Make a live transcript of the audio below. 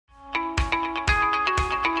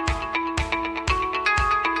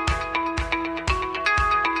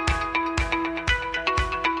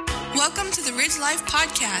Life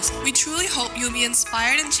podcast. We truly hope you'll be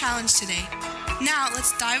inspired and challenged today. Now,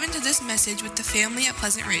 let's dive into this message with the family at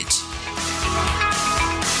Pleasant Ridge.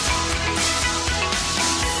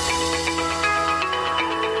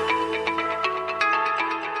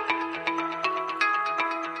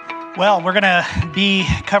 Well, we're going to be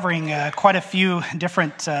covering quite a few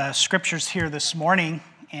different scriptures here this morning,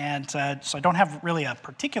 and so I don't have really a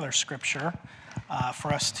particular scripture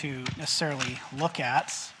for us to necessarily look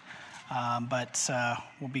at, but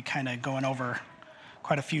we'll be kind of going over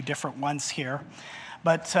quite a few different ones here.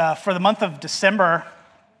 But for the month of December,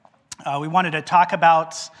 we wanted to talk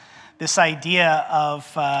about this idea of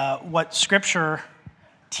what Scripture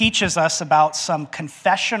teaches us about some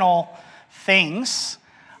confessional things,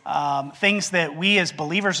 things that we as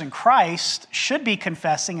believers in Christ should be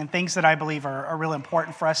confessing, and things that I believe are really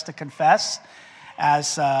important for us to confess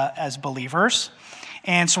as believers.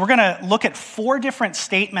 And so we're going to look at 4 different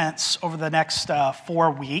statements over the next 4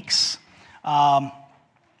 weeks.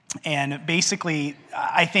 And basically,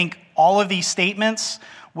 I think all of these statements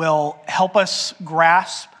will help us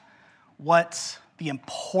grasp what the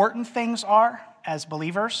important things are as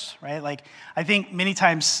believers, right? Like, I think many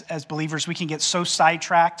times as believers, we can get so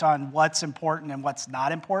sidetracked on what's important and what's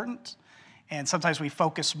not important. And sometimes we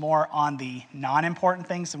focus more on the non-important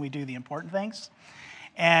things than we do the important things.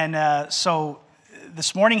 And so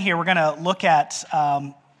this morning here, we're going to look at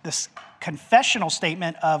this confessional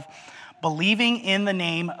statement of believing in the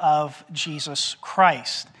name of Jesus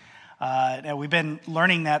Christ. Now we've been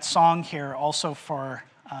learning that song here also for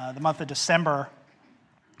the month of December.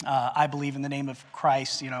 I believe in the name of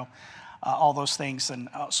Christ, all those things. And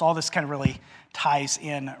so all this kind of really ties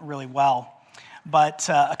in really well. But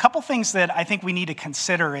a couple things that I think we need to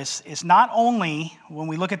consider is not only, when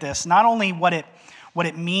we look at this, not only what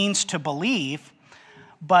it means to believe,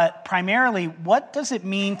 but primarily, what does it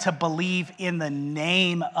mean to believe in the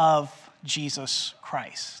name of Jesus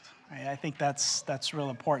Christ? Right? I think that's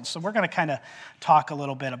real important. So we're going to kind of talk a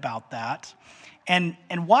little bit about that. And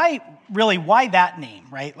why that name,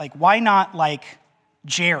 right? Like, why not like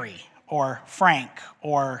Jerry or Frank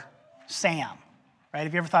or Sam, right?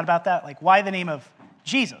 Have you ever thought about that? Like, why the name of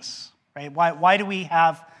Jesus, right? Why do we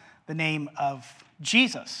have the name of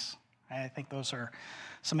Jesus? Right? I think those are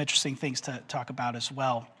some interesting things to talk about as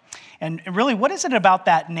well. And really, what is it about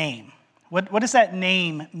that name? What does that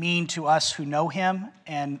name mean to us who know him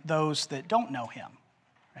and those that don't know him,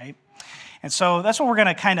 right? And so that's what we're going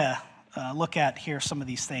to kind of look at here, some of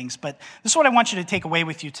these things. But this is what I want you to take away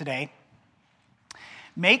with you today.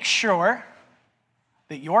 Make sure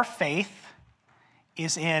that your faith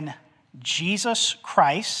is in Jesus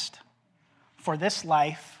Christ for this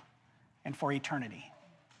life and for eternity.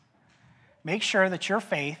 Make sure that your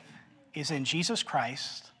faith is in Jesus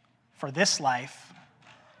Christ for this life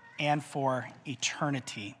and for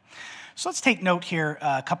eternity. So let's take note here,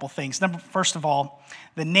 a couple things. First of all,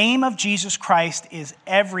 the name of Jesus Christ is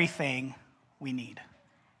everything we need.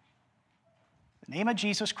 The name of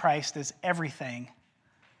Jesus Christ is everything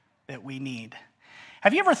that we need.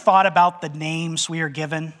 Have you ever thought about the names we are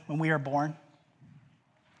given when we are born?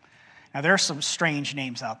 Now, there are some strange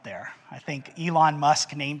names out there. I think Elon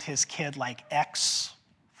Musk named his kid like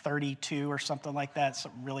X32 or something like that. It's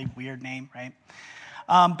a really weird name, right?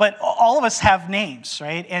 But all of us have names,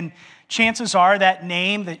 right? And chances are that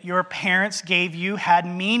name that your parents gave you had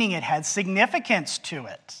meaning. It had significance to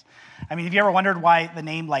it. I mean, have you ever wondered why the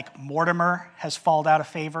name like Mortimer has fallen out of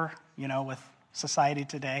favor, with society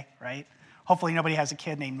today, right? Hopefully nobody has a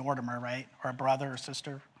kid named Mortimer, right? Or a brother or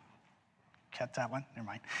sister. Cut that one, never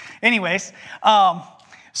mind. Anyways,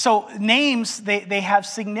 so names, they have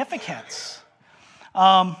significance.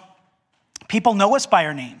 People know us by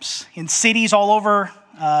our names. In cities all over,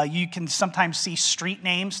 you can sometimes see street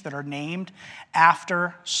names that are named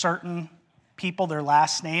after certain people, their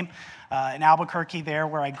last name. In Albuquerque there,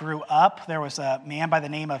 where I grew up, there was a man by the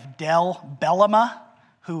name of Del Bellama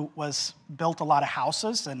who built a lot of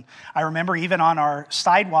houses. And I remember even on our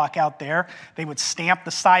sidewalk out there, they would stamp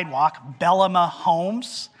the sidewalk, Bellama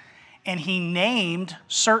Homes. And he named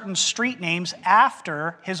certain street names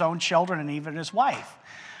after his own children and even his wife.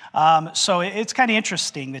 So it's kind of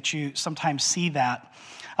interesting that you sometimes see that.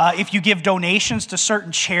 If you give donations to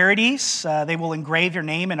certain charities, they will engrave your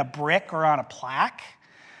name in a brick or on a plaque.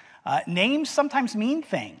 Names sometimes mean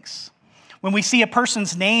things. When we see a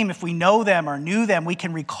person's name, if we know them or knew them, we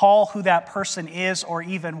can recall who that person is or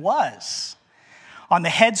even was. On the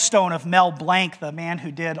headstone of Mel Blanc, the man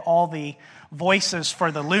who did all the voices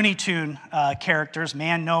for the Looney Tune characters,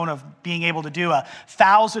 man known of being able to do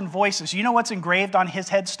 1,000 voices. You know what's engraved on his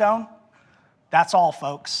headstone? That's all,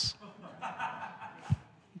 folks.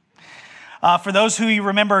 For those who you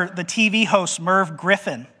remember the TV host Merv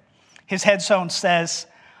Griffin, his headstone says,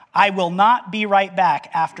 "I will not be right back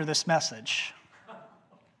after this message."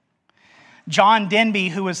 John Denby,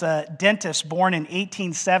 who was a dentist born in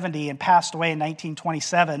 1870 and passed away in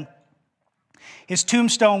 1927, his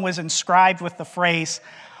tombstone was inscribed with the phrase,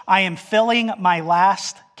 "I am filling my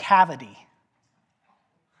last cavity."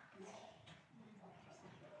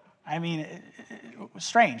 I mean, it was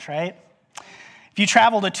strange, right? If you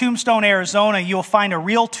travel to Tombstone, Arizona, you'll find a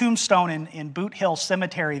real tombstone in Boot Hill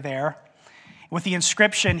Cemetery there with the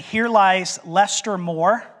inscription, "Here lies Lester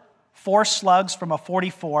Moore, 4 slugs from a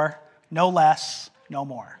 .44, no less, no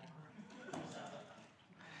more."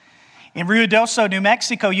 In Ruidoso, New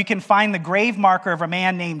Mexico, you can find the grave marker of a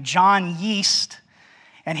man named John Yeast,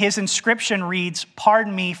 and his inscription reads,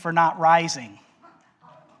 "Pardon me for not rising."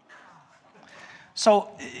 So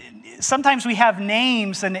sometimes we have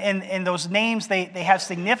names, and those names, they have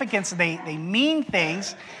significance, they mean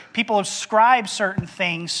things. People ascribe certain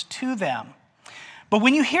things to them. But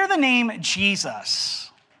when you hear the name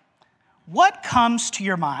Jesus, what comes to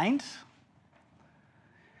your mind?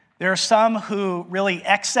 There are some who really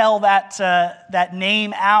excel that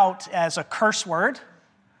name out as a curse word,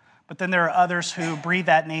 but then there are others who breathe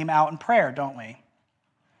that name out in prayer, don't we?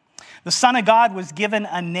 The Son of God was given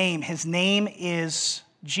a name. His name is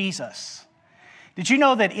Jesus. Did you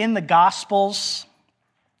know that in the Gospels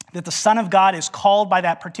that the Son of God is called by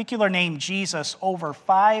that particular name, Jesus, over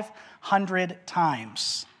 500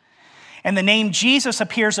 times? And the name Jesus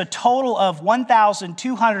appears a total of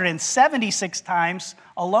 1,276 times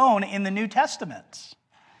alone in the New Testament.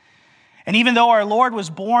 And even though our Lord was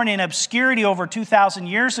born in obscurity over 2,000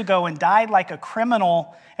 years ago and died like a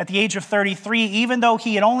criminal at the age of 33, even though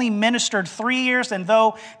he had only ministered 3 years, and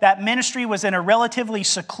though that ministry was in a relatively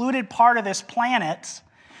secluded part of this planet,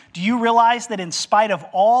 do you realize that in spite of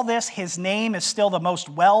all this, his name is still the most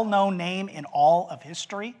well-known name in all of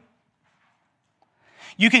history?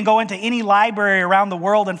 You can go into any library around the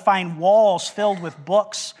world and find walls filled with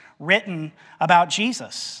books written about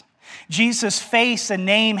Jesus. Jesus' face and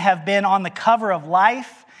name have been on the cover of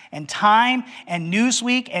Life and Time and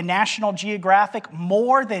Newsweek and National Geographic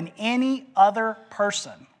more than any other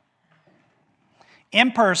person.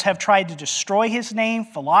 Emperors have tried to destroy his name.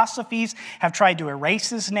 Philosophies have tried to erase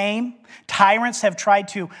his name. Tyrants have tried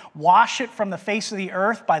to wash it from the face of the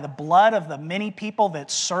earth by the blood of the many people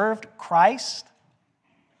that served Christ.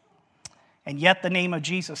 And yet the name of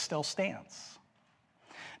Jesus still stands.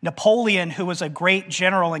 Napoleon, who was a great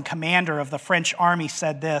general and commander of the French army,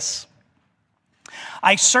 said this,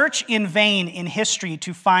 "I search in vain in history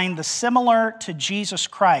to find the similar to Jesus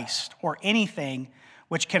Christ or anything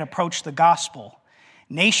which can approach the gospel.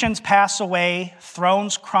 Nations pass away,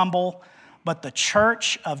 thrones crumble, but the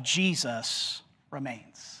church of Jesus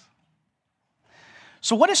remains."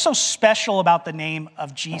 So what is so special about the name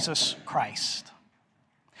of Jesus Christ?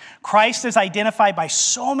 Christ is identified by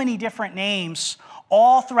so many different names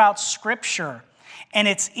all throughout Scripture. And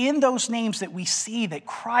it's in those names that we see that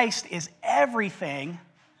Christ is everything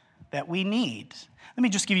that we need. Let me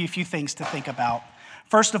just give you a few things to think about.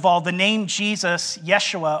 First of all, the name Jesus,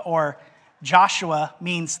 Yeshua or Joshua,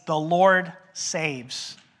 means the Lord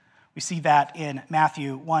saves. We see that in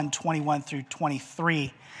Matthew 1:21 through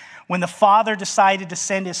 23. When the Father decided to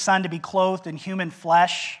send his Son to be clothed in human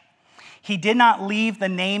flesh, he did not leave the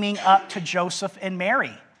naming up to Joseph and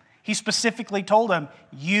Mary. He specifically told them,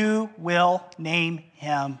 "You will name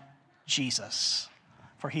him Jesus,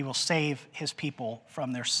 for he will save his people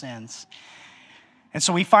from their sins." And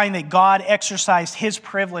so we find that God exercised his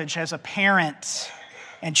privilege as a parent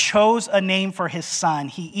and chose a name for his son.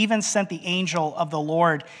 He even sent the angel of the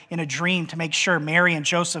Lord in a dream to make sure Mary and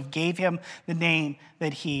Joseph gave him the name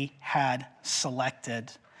that he had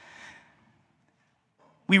selected.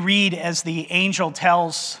 We read as the angel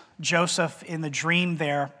tells Joseph in the dream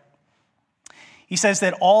there, he says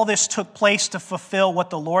that all this took place to fulfill what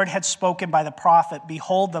the Lord had spoken by the prophet.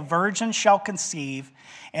 "Behold, the virgin shall conceive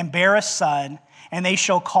and bear a son, and they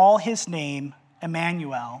shall call his name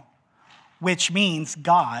Emmanuel," which means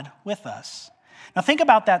God with us. Now think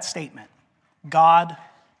about that statement, God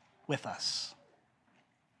with us.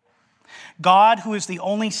 God, who is the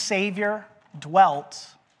only Savior,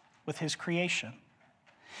 dwelt with his creation.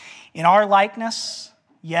 In our likeness,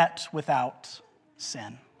 yet without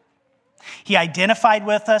sin. He identified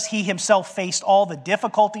with us. He himself faced all the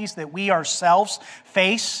difficulties that we ourselves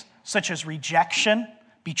face, such as rejection,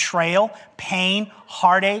 betrayal, pain,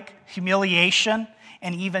 heartache, humiliation,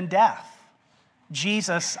 and even death.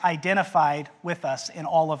 Jesus identified with us in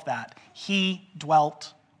all of that. He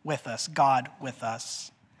dwelt with us, God with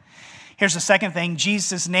us. Here's the second thing.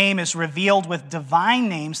 Jesus' name is revealed with divine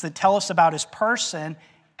names that tell us about his person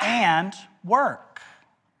and work.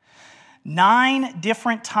 9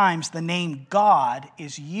 different times the name God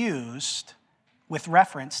is used with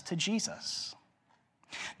reference to Jesus.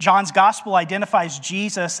 John's gospel identifies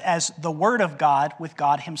Jesus as the Word of God with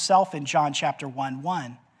God himself in John chapter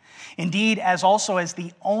 1:1. Indeed, as also as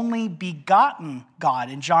the only begotten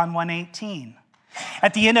God in John 1:18.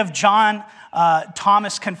 At the end of John,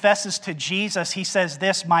 Thomas confesses to Jesus. He says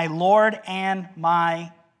this, "My Lord and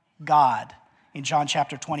my God," in John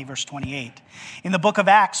chapter 20, verse 28. In the book of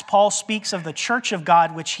Acts, Paul speaks of the church of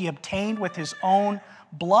God, which he obtained with his own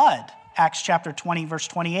blood, Acts chapter 20, verse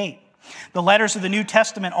 28. The letters of the New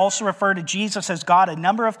Testament also refer to Jesus as God a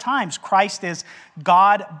number of times. Christ is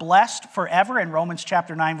God blessed forever in Romans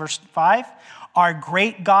chapter 9, verse 5. Our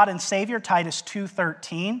great God and Savior, Titus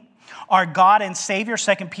 2:13. Our God and Savior,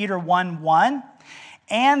 2 Peter 1:1.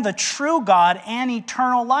 And the true God and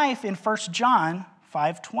eternal life in 1 John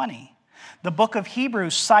 5:20. The book of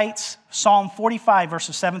Hebrews cites Psalm 45,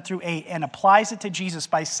 verses 7 through 8, and applies it to Jesus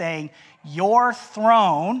by saying, "Your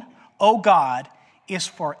throne, O God, is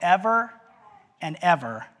forever and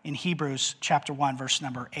ever," in Hebrews chapter 1, verse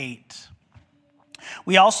number 8.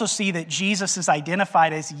 We also see that Jesus is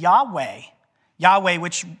identified as Yahweh. Yahweh,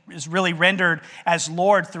 which is really rendered as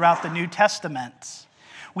Lord throughout the New Testament.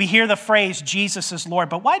 We hear the phrase, Jesus is Lord,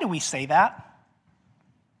 but why do we say that?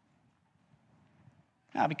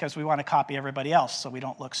 Not because we want to copy everybody else so we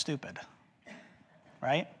don't look stupid,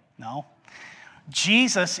 right? No.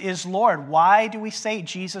 Jesus is Lord. Why do we say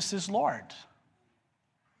Jesus is Lord?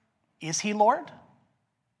 Is he Lord?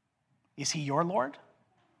 Is he your Lord?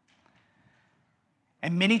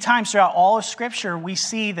 And many times throughout all of Scripture, we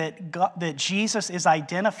see that Jesus is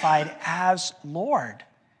identified as Lord.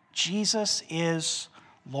 Jesus is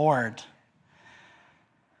Lord.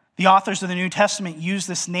 The authors of the New Testament use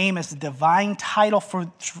this name as the divine title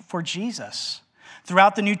for Jesus.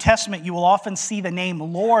 Throughout the New Testament, you will often see the name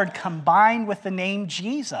Lord combined with the name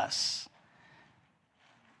Jesus.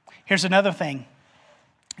 Here's another thing.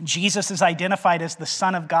 Jesus is identified as the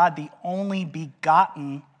Son of God, the only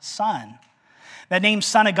begotten Son. That name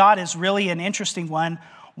Son of God is really an interesting one.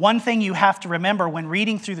 One thing you have to remember when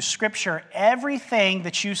reading through the Scripture, everything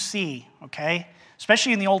that you see, okay,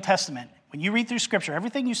 especially in the Old Testament, when you read through Scripture,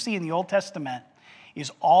 everything you see in the Old Testament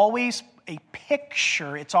is always a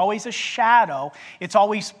picture, it's always a shadow, it's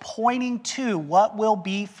always pointing to what will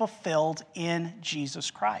be fulfilled in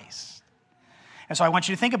Jesus Christ. And so I want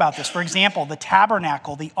you to think about this. For example, the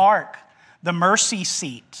tabernacle, the ark, the mercy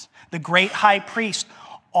seat, the great high priest,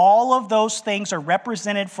 all of those things are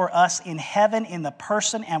represented for us in heaven in the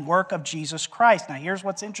person and work of Jesus Christ. Now, here's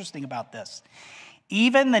what's interesting about this.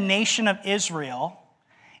 Even the nation of Israel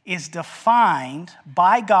is defined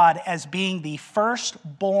by God as being the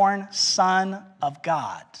firstborn son of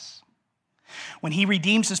God. When he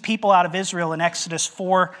redeems his people out of Israel in Exodus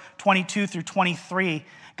 4:22 through 23,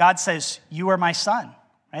 God says, "You are my son."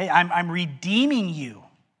 Right? I'm redeeming you.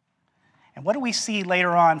 And what do we see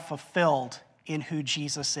later on fulfilled in who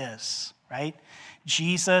Jesus is, right?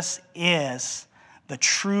 Jesus is the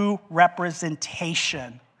true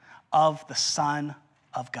representation of the Son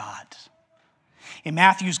of God. In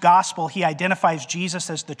Matthew's gospel, he identifies Jesus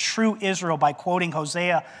as the true Israel by quoting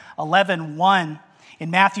Hosea 11:1.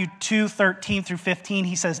 In Matthew 2:13 through 15,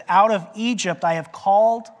 he says, "Out of Egypt I have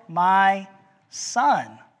called my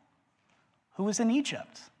son." Who was in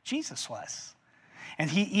Egypt? Jesus was. And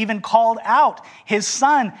he even called out his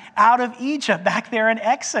son out of Egypt back there in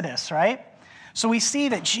Exodus, right? So we see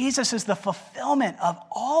that Jesus is the fulfillment of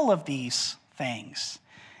all of these things.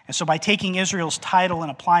 And so by taking Israel's title and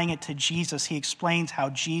applying it to Jesus, he explains how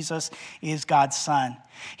Jesus is God's son.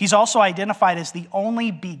 He's also identified as the only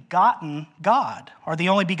begotten God, or the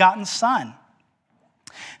only begotten son.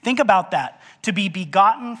 Think about that. To be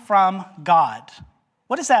begotten from God.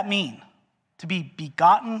 What does that mean? To be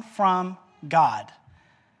begotten from God.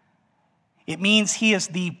 It means he is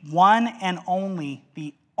the one and only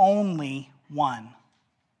one.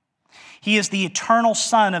 He is the eternal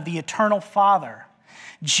Son of the eternal Father.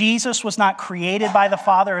 Jesus was not created by the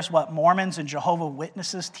Father, as what Mormons and Jehovah's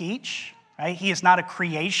Witnesses teach, right? He is not a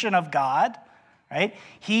creation of God, right?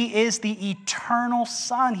 He is the eternal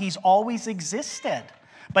Son. He's always existed,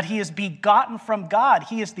 but he is begotten from God.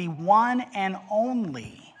 He is the one and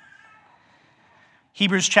only.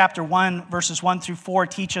 Hebrews chapter 1, verses 1 through 4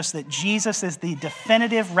 teach us that Jesus is the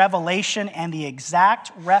definitive revelation and the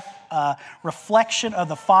exact reflection of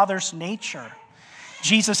the Father's nature.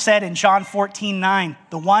 Jesus said in John 14:9,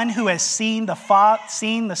 "The one who has seen the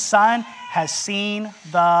Son has seen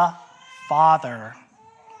the Father."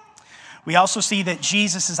 We also see that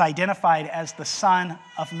Jesus is identified as the Son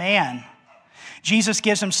of Man. Jesus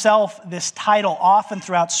gives himself this title often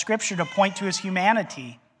throughout Scripture to point to his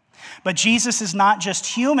humanity. But Jesus is not just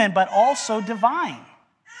human, but also divine.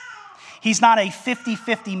 He's not a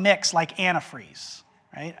 50-50 mix like antifreeze,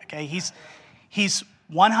 right? Okay, he's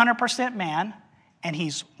 100% man, and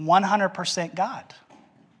he's 100% God.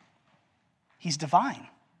 He's divine.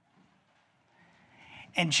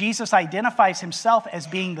 And Jesus identifies himself as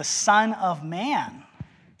being the Son of Man.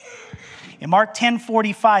 In Mark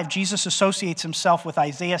 10:45, Jesus associates himself with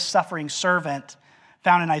Isaiah's suffering servant,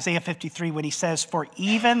 found in Isaiah 53, when he says, "For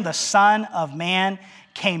even the Son of Man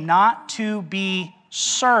came not to be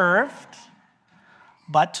served,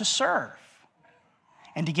 but to serve,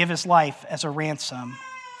 and to give his life as a ransom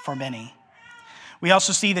for many." We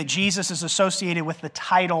also see that Jesus is associated with the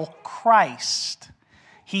title Christ.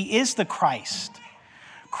 He is the Christ.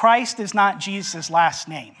 Christ is not Jesus' last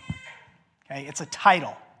name. Okay, it's a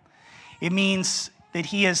title. It means that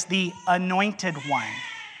he is the anointed one.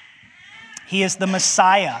 He is the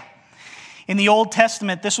Messiah. In the Old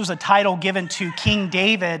Testament, this was a title given to King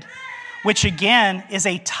David, which again is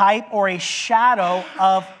a type or a shadow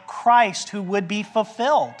of Christ who would be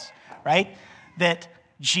fulfilled, right? That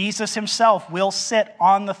Jesus himself will sit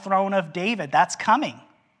on the throne of David. That's coming,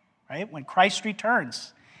 right? When Christ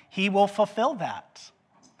returns, he will fulfill that.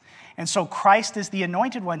 And so Christ is the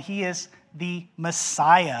anointed one. He is the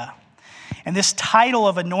Messiah. And this title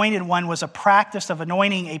of anointed one was a practice of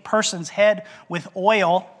anointing a person's head with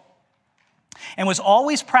oil, and was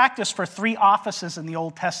always practiced for 3 offices in the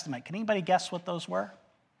Old Testament. Can anybody guess what those were?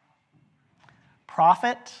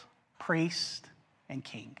 Prophet, priest, and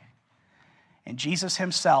king. And Jesus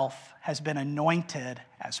himself has been anointed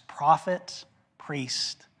as prophet,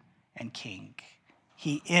 priest, and king.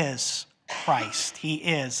 He is Christ. He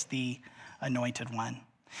is the anointed one.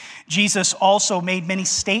 Jesus also made many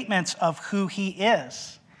statements of who he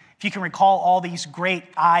is. If you can recall all these great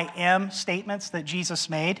I am statements that Jesus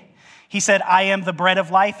made, he said, "I am the bread of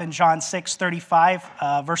life" in John 6:35,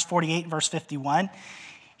 verse 48, verse 51.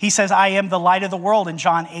 He says, "I am the light of the world" in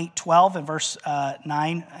John 8:12 and verse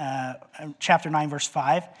 9, chapter 9, verse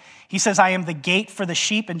 5. He says, "I am the gate for the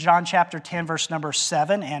sheep" in John chapter 10, verse number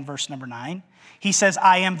 7 and verse number 9. He says,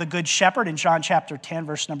 "I am the good shepherd" in John chapter 10,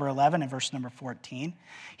 verse number 11 and verse number 14.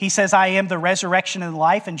 He says, "I am the resurrection and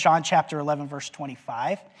life" in John chapter 11, verse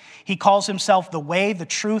 25. He calls himself the way, the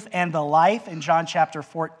truth, and the life in John chapter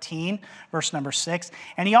 14, verse number 6.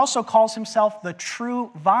 And he also calls himself the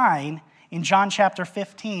true vine in John chapter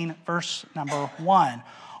 15, verse number 1.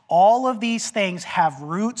 All of these things have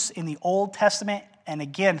roots in the Old Testament. And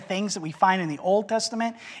again, things that we find in the Old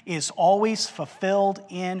Testament is always fulfilled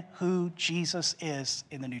in who Jesus is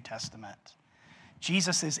in the New Testament.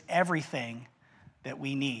 Jesus is everything that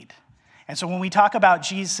we need. And so when we talk about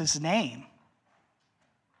Jesus' name,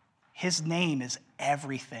 his name is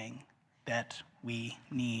everything that we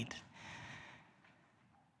need.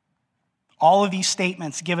 All of these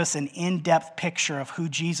statements give us an in-depth picture of who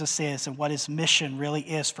Jesus is and what his mission really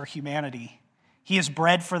is for humanity. He is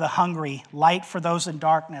bread for the hungry, light for those in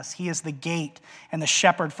darkness. He is the gate and the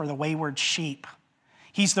shepherd for the wayward sheep.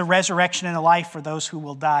 He's the resurrection and the life for those who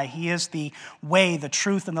will die. He is the way, the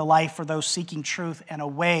truth, and the life for those seeking truth, and a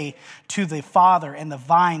way to the Father and the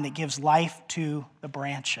vine that gives life to the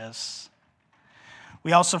branches.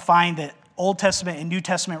 We also find that Old Testament and New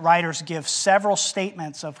Testament writers give several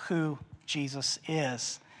statements of who Jesus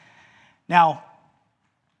is. Now,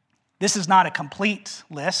 this is not a complete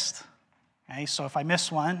list. Okay, so if I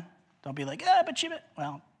miss one, don't be like, but you,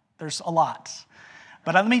 well, there's a lot.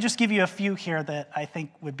 But let me just give you a few here that I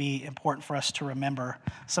think would be important for us to remember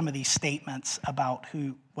some of these statements about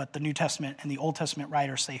what the New Testament and the Old Testament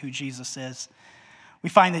writers say who Jesus is. We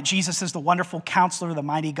find that Jesus is the wonderful counselor, the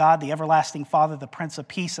mighty God, the everlasting Father, the Prince of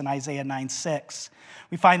Peace in Isaiah 9:6.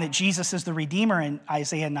 We find that Jesus is the Redeemer in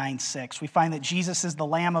Isaiah 9:6. We find that Jesus is the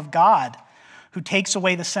Lamb of God who takes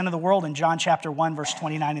away the sin of the world in John chapter 1, verse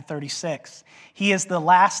 29 and 36. He is the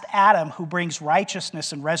last Adam who brings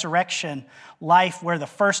righteousness and resurrection life, where the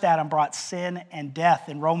first Adam brought sin and death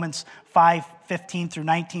in Romans 5:15 through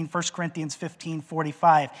 19, 1 Corinthians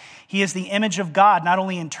 15:45. He is the image of God, not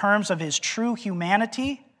only in terms of his true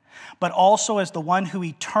humanity, but also as the one who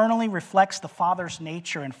eternally reflects the Father's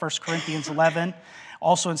nature in 1 Corinthians 11,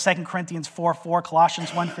 also in 2 Corinthians 4:4,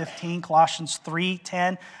 Colossians 1:15, Colossians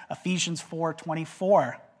 3:10, Ephesians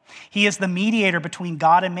 4:24. He is the mediator between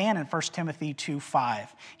God and man in 1 Timothy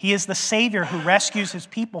 2:5. He is the Savior who rescues his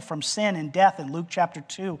people from sin and death in Luke chapter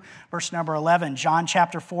 2, verse number 11, John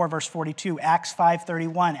chapter 4, verse 42, Acts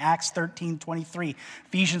 5:31, Acts 13:23,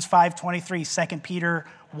 Ephesians 5:23, 2 Peter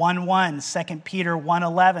 1:1, 2 Peter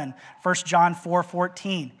 1:11, 1 John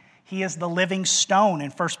 4:14. He is the living stone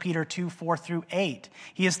in 1 Peter 2:4-8.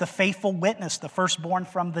 He is the faithful witness, the firstborn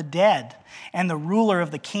from the dead, and the ruler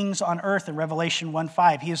of the kings on earth in Revelation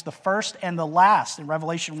 1:5. He is the first and the last in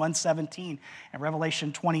Revelation 1:17 and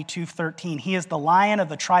Revelation 22:13. He is the Lion of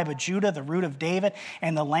the tribe of Judah, the root of David,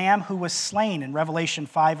 and the Lamb who was slain in Revelation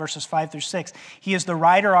 5, verses 5-6. He is the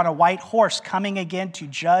rider on a white horse coming again to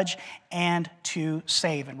judge and to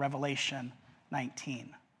save in Revelation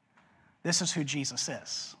 19. This is who Jesus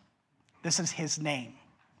is. This is his name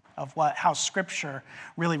of how Scripture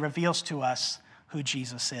really reveals to us who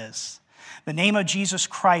Jesus is. The name of Jesus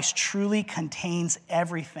Christ truly contains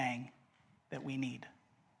everything that we need.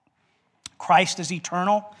 Christ is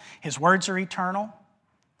eternal. His words are eternal.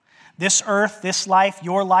 This earth, this life,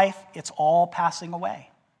 your life, it's all passing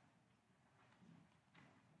away.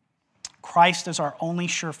 Christ is our only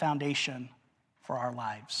sure foundation for our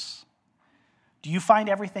lives. Do you find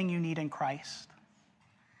everything you need in Christ?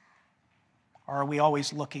 Or are we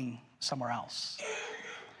always looking somewhere else?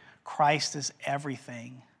 Christ is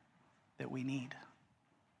everything that we need.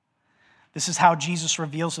 This is how Jesus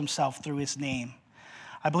reveals himself through his name.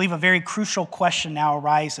 I believe a very crucial question now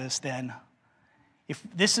arises then. If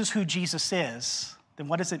this is who Jesus is, then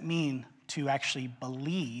what does it mean to actually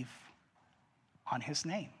believe on his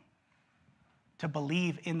name? To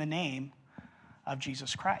believe in the name of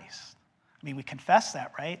Jesus Christ. I mean, we confess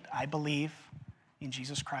that, right? I believe in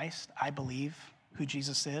Jesus Christ. I believe who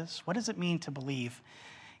Jesus is. What does it mean to believe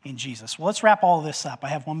in Jesus? Well, let's wrap all of this up. I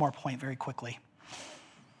have one more point very quickly.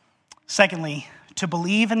 Secondly, to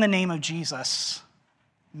believe in the name of Jesus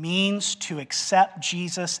means to accept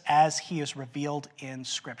Jesus as he is revealed in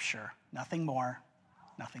Scripture. Nothing more,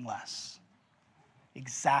 nothing less.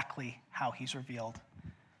 Exactly how he's revealed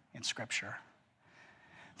in Scripture.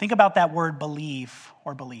 Think about that word believe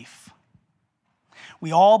or belief.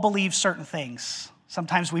 We all believe certain things.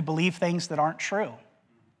 Sometimes we believe things that aren't true.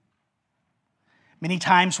 Many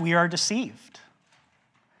times we are deceived.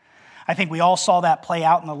 I think we all saw that play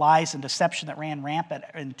out in the lies and deception that ran rampant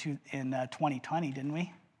in 2020, didn't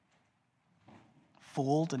we?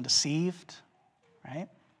 Fooled and deceived, right?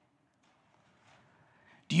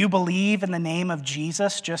 Do you believe in the name of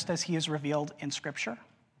Jesus just as he is revealed in Scripture?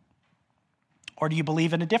 Or do you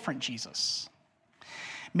believe in a different Jesus?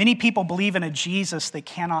 Many people believe in a Jesus that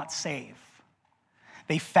cannot save.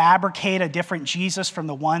 They fabricate a different Jesus from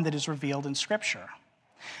the one that is revealed in Scripture.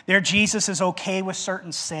 Their Jesus is okay with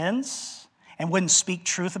certain sins and wouldn't speak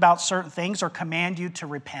truth about certain things or command you to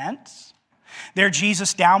repent. Their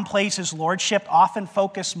Jesus downplays his lordship, often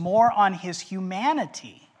focused more on his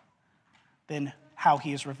humanity than how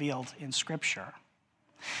he is revealed in Scripture.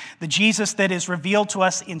 The Jesus that is revealed to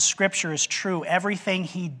us in Scripture is true. Everything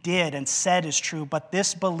he did and said is true, but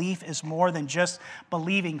this belief is more than just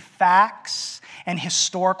believing facts and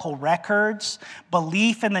historical records.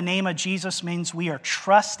 Belief in the name of Jesus means we are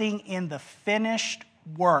trusting in the finished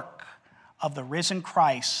work of the risen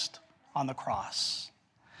Christ on the cross.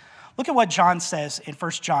 Look at what John says in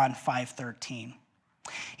 1 John 5:13.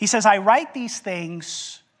 He says, I write these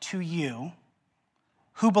things to you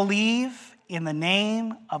who believe in the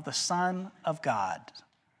name of the Son of God,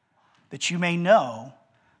 that you may know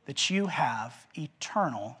that you have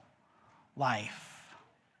eternal life.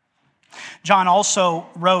 John also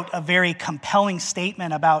wrote a very compelling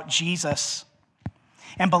statement about Jesus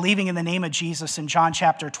and believing in the name of Jesus in John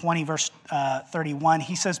chapter 20, verse 31.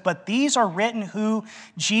 He says, but these are written who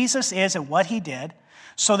Jesus is and what he did,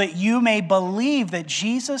 so that you may believe that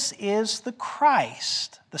Jesus is the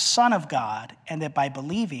Christ, the Son of God, and that by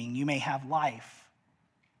believing you may have life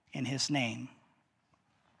in his name.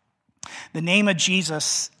 The name of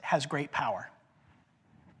Jesus has great power,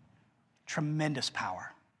 tremendous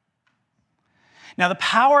power. Now, the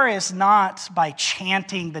power is not by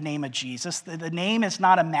chanting the name of Jesus. The name is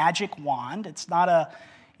not a magic wand. It's not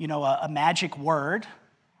a magic word,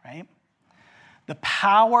 right? The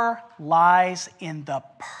power lies in the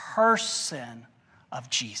person of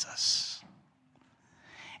Jesus.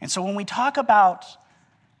 And so when we talk about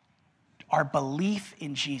our belief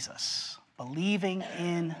in Jesus, believing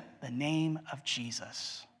in the name of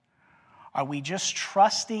Jesus, are we just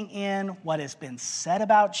trusting in what has been said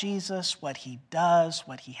about Jesus, what he does,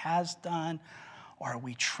 what he has done, or are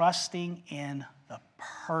we trusting in the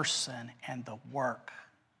person and the work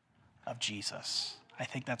of Jesus? I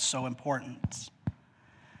think that's so important.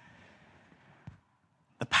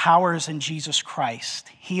 The power is in Jesus Christ.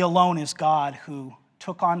 He alone is God who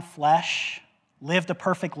took on flesh, lived a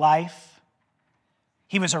perfect life.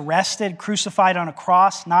 He was arrested, crucified on a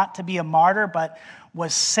cross, not to be a martyr, but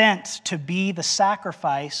was sent to be the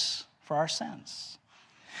sacrifice for our sins.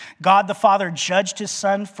 God the Father judged his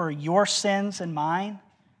Son for your sins and mine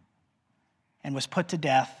and was put to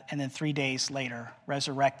death, and then 3 days later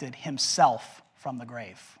resurrected himself from the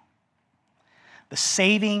grave. The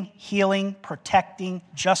saving, healing, protecting,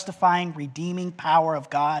 justifying, redeeming power of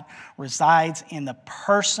God resides in the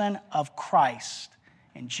person of Christ,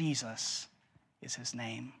 and Jesus is his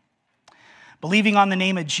name. Believing on the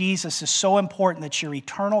name of Jesus is so important that your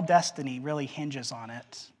eternal destiny really hinges on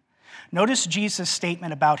it. Notice Jesus'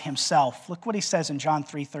 statement about himself. Look what he says in John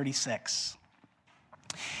 3:36.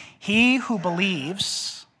 He who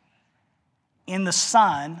believes in the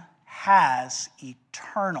Son has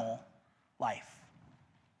eternal life.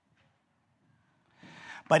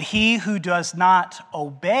 But he who does not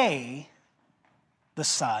obey the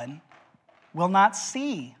Son will not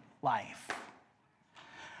see life.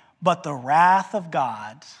 But the wrath of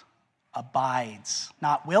God abides,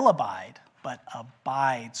 not will abide, but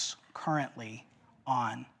abides currently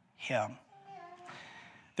on him.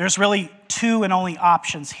 There's really two and only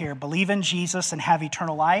options here. Believe in Jesus and have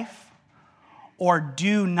eternal life, or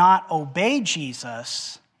do not obey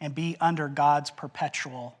Jesus and be under God's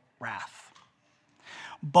perpetual wrath.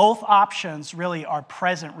 Both options really are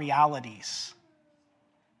present realities.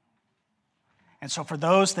 And so for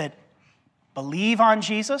those that believe on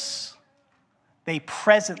Jesus, they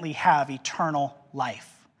presently have eternal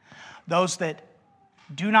life. Those that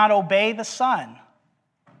do not obey the Son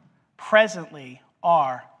presently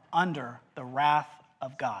are under the wrath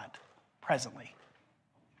of God, presently.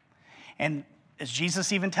 And as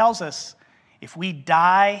Jesus even tells us, if we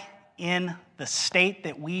die in the state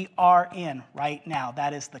that we are in right now,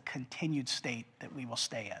 that is the continued state that we will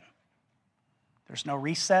stay in. There's no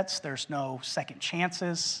resets, there's no second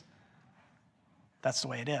chances. That's the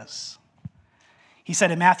way it is. He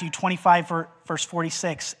said in Matthew 25, verse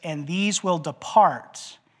 46, and these will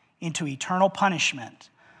depart into eternal punishment,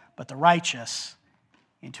 but the righteous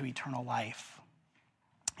into eternal life.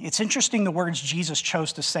 It's interesting the words Jesus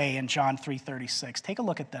chose to say in John 3:36. Take a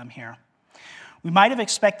look at them here. We might have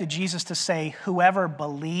expected Jesus to say, whoever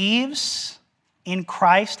believes in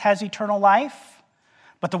Christ has eternal life,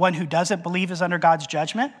 but the one who doesn't believe is under God's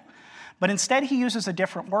judgment. But instead he uses a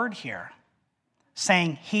different word here,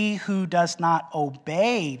 saying, he who does not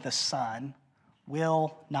obey the Son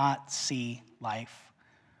will not see life.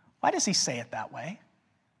 Why does he say it that way?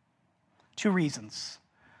 Two reasons.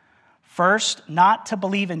 First, not to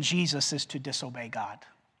believe in Jesus is to disobey God.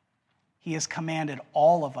 He has commanded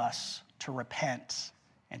all of us to repent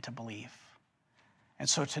and to believe. And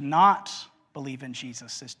so to not believe in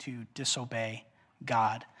Jesus is to disobey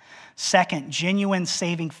God. Second, genuine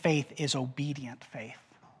saving faith is obedient faith.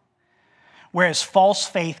 Whereas false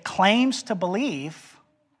faith claims to believe,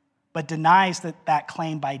 but denies that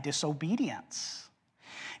claim by disobedience.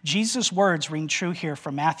 Jesus' words ring true here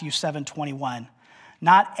from Matthew 7:21.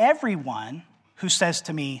 Not everyone who says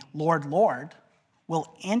to me, Lord, Lord,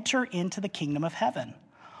 will enter into the kingdom of heaven.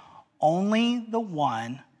 Only the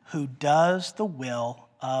one who does the will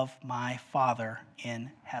of my Father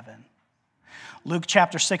in heaven. Luke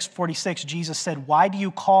chapter 6:46, Jesus said, why do you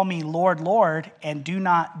call me Lord, Lord, and do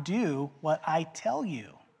not do what I tell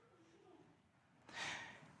you?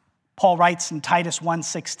 Paul writes in Titus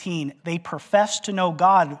 1:16, they profess to know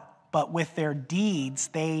God, but with their deeds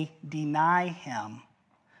they deny him,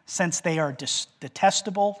 since they are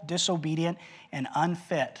detestable, disobedient, and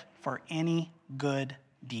unfit for any good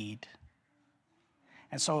deed.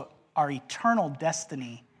 And so our eternal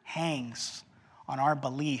destiny hangs on our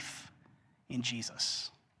belief in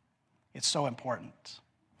Jesus. It's so important.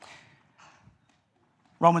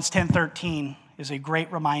 Romans 10:13 is a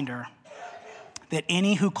great reminder that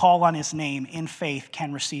any who call on his name in faith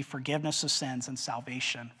can receive forgiveness of sins and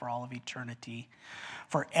salvation for all of eternity.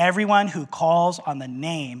 For everyone who calls on the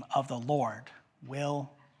name of the Lord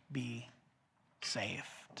will be saved.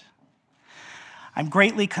 I'm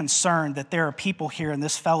greatly concerned that there are people here in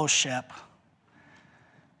this fellowship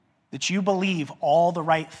that you believe all the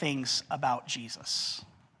right things about Jesus.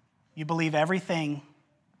 You believe everything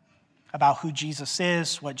about who Jesus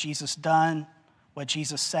is, what Jesus done, what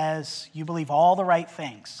Jesus says. You believe all the right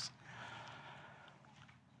things.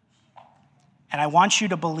 And I want you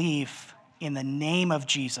to believe in the name of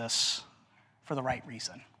Jesus for the right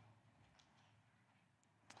reason.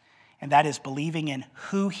 And that is believing in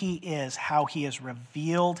who he is, how he has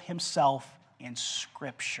revealed himself in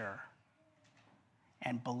Scripture.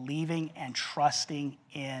 and believing and trusting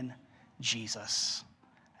in Jesus,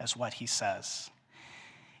 as what he says.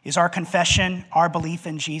 Is our confession our belief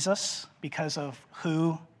in Jesus because of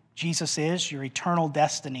who Jesus is? Your eternal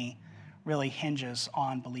destiny really hinges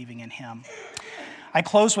on believing in him. I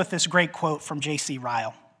close with this great quote from J.C.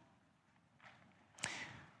 Ryle.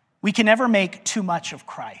 We can never make too much of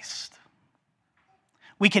Christ.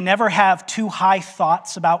 We can never have too high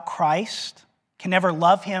thoughts about Christ, can never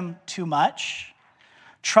love him too much,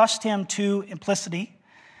 trust him to implicity,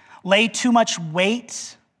 lay too much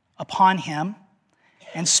weight upon him,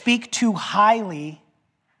 and speak too highly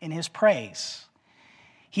in his praise.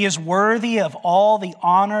 He is worthy of all the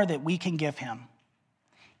honor that we can give him.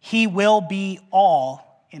 He will be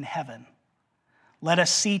all in heaven. Let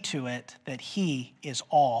us see to it that he is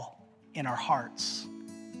all in our hearts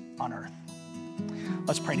on earth.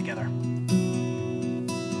 Let's pray together.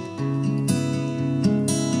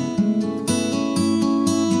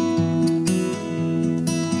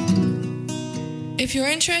 If you're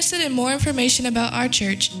interested in more information about our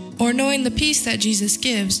church or knowing the peace that Jesus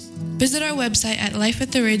gives, visit our website at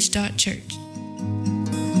lifeattheridge.church.